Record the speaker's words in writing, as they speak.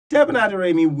Kevin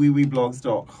Aderemi,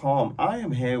 wiwiblogs.com. I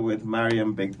am here with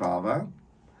Mariam Bigvava.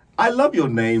 I love your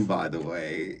name, by the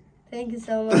way. Thank you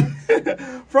so much.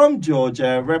 From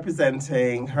Georgia,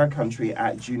 representing her country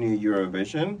at Junior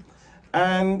Eurovision.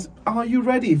 And are you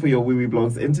ready for your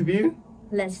wiwiblogs interview?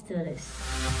 Let's do this.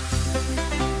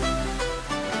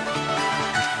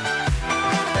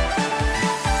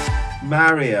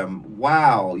 Mariam,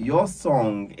 wow, your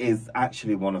song is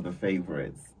actually one of the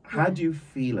favorites. How do you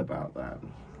feel about that?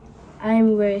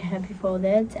 I'm very happy for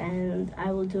that, and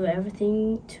I will do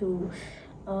everything to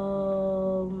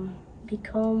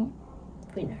become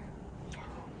winner.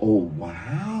 Oh,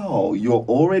 wow. You're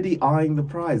already eyeing the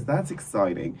prize. That's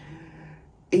exciting.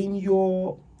 In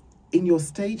your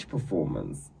stage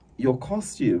performance, your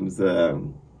costumes,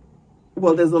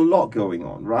 well, there's a lot going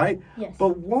on, right? Yes.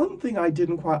 But one thing I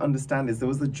didn't quite understand is there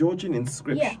was a Georgian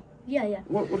inscription. Yeah.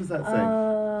 What does that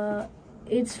say?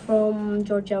 It's from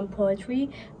Georgian poetry,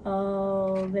 if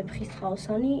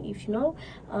you know,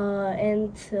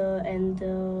 and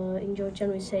in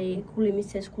Georgian we say "Kuli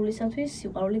mistes kulisatvis,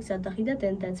 siqavrli gzad dakhida,"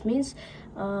 and that means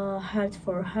heart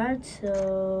for heart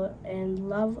and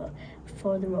love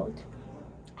for the road.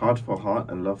 Heart for heart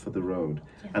and love for the road.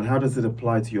 Yeah. And how does it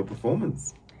apply to your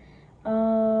performance?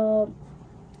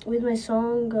 With my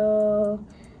song,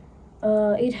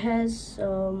 it has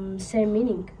same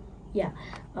meaning. Yeah,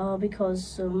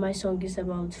 because my song is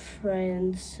about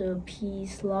friends,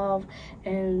 peace, love,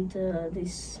 and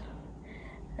this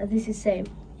is same.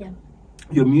 Yeah.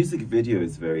 Your music video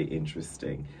is very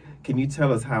interesting. Can you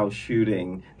tell us how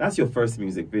shooting? That's your first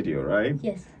music video, right?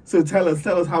 Yes. So tell us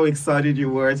how excited you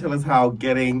were. Tell us how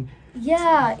getting.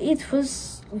 Yeah, it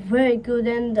was very good,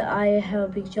 and I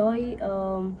have big joy.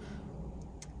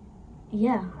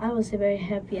 Yeah, I was very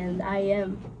happy, and I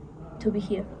am to be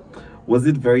here. Was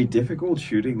it very difficult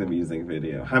shooting the music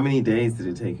video? How many days did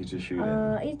it take you to shoot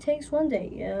it? It takes 1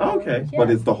 day. Okay, yeah.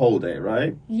 but it's the whole day,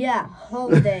 right? Yeah,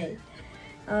 whole day.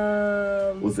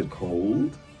 Was it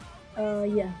cold?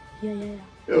 Yeah.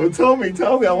 Oh, tell me.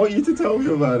 I want you to tell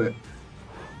me about it.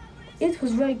 It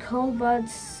was very cold, but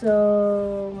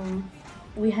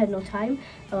we had no time,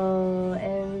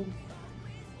 and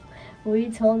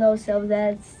we told ourselves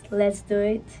that let's do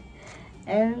it.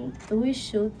 And we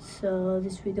shoot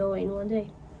this video in 1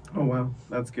 day. Oh, wow.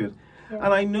 That's good. Yeah.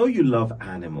 And I know you love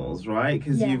animals, right?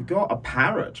 Because you've got a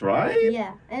parrot, right?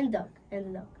 Yeah, and dog. And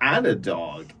a dog. And a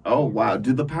dog. Oh, wow.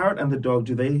 Do the parrot and the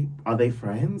dog, are they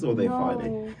friends or are they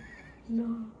fighting?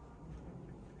 No.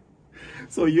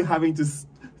 So you're having to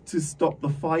stop the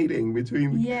fighting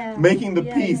between, making the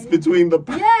peace yeah. between the...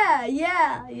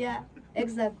 Yeah,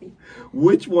 exactly.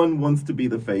 Which one wants to be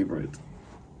the favorite?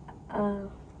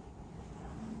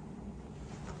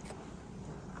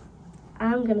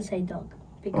 I'm gonna say dog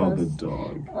because the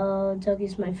dog. Dog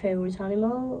is my favorite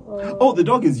animal. Oh, the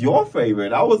dog is your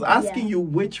favorite. I was asking you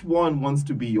which one wants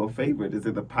to be your favorite. Is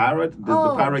it the parrot? Does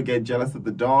the parrot get jealous of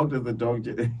the dog? Does the dog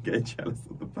get jealous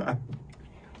of the parrot?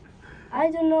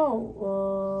 I don't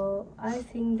know. I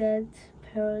think that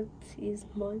parrot is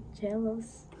more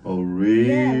jealous. Oh,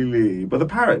 really? Yeah. But the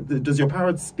parrot, does your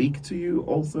parrot speak to you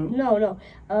also? No.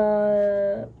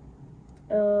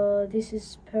 This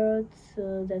is parrot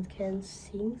that can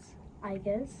sing, I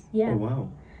guess. Yeah. Oh, wow.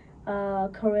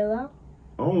 Corella.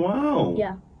 Oh, wow.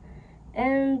 Yeah.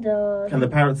 And can the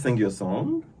parrot sing your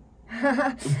song?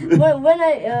 when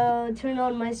I turn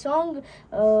on my song,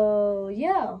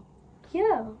 yeah.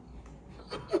 Yeah.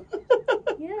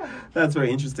 That's very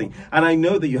interesting. And I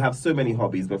know that you have so many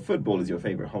hobbies, but football is your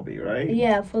favorite hobby, right?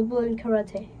 Yeah, football and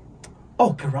karate.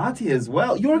 Oh, karate as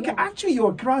well. You're a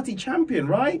karate champion,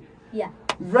 right? Yeah.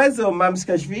 Rezo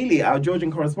Mamskashvili, our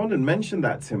Georgian correspondent, mentioned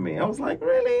that to me. I was like,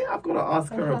 really? I've got to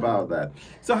ask her about that.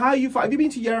 So have you been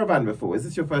to Yerevan before? Is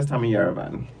this your first time in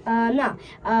Yerevan? No.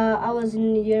 I was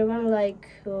in Yerevan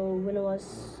when I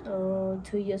was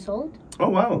 2 years old. Oh,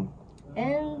 wow.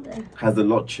 And has a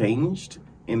lot changed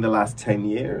in the last 10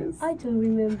 years? I don't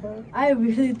remember. I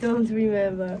really don't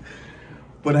remember.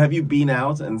 But have you been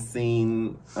out and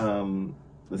seen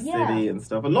the city and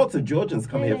stuff? And lots of Georgians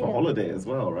come here for holiday as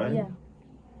well, right? Yeah.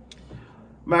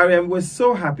 Mariam, we're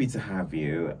so happy to have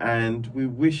you, and we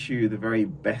wish you the very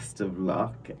best of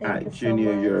luck at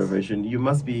Junior Eurovision. You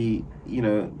must be,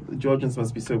 Georgians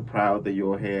must be so proud that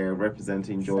you're here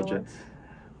representing Georgia.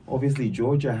 Obviously,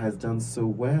 Georgia has done so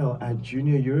well at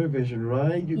Junior Eurovision,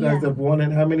 right? You guys have won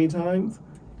it how many times?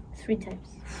 3 times.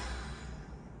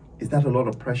 Is that a lot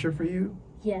of pressure for you?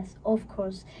 Yes, of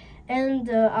course. And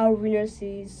our winners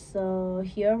is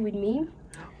here with me.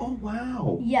 Oh,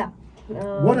 wow. Yeah.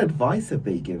 What advice have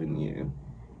they given you?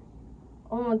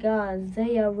 oh my god,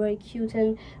 they are very cute,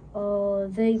 and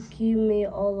they give me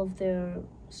all of their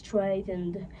strength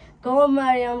and go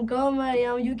Mariam,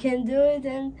 you can do it,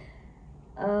 and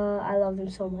I love them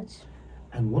so much.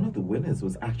 And one of the winners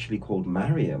was actually called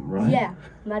Mariam, right? Yeah,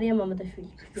 Mariam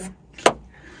Mamadashvili. Yeah.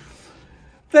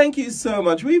 Thank you so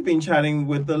much. We've been chatting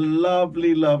with the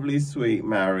lovely, lovely, sweet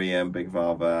Mariam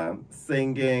Bigvava,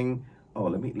 singing. Oh,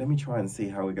 let me try and see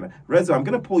how we're gonna. Rezo, I'm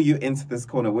gonna pull you into this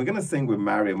corner. We're gonna sing with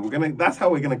Mariam. That's how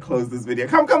we're gonna close this video.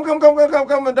 Come,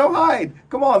 and don't hide.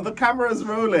 Come on, the camera's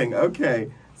rolling. Okay,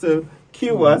 so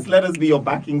cue us. Let us be your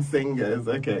backing singers.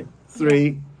 Okay,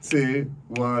 3, 2,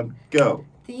 1, go.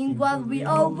 Think what we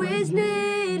always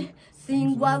need,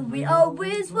 think what we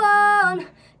always want.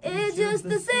 It's just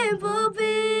a simple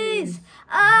piece.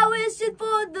 I wish it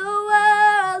for the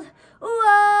world.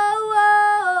 Whoa,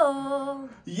 whoa.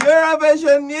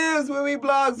 Eurovision News, Wee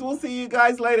Blogs. We'll see you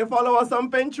guys later. Follow us on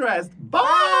Pinterest.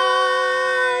 Bye.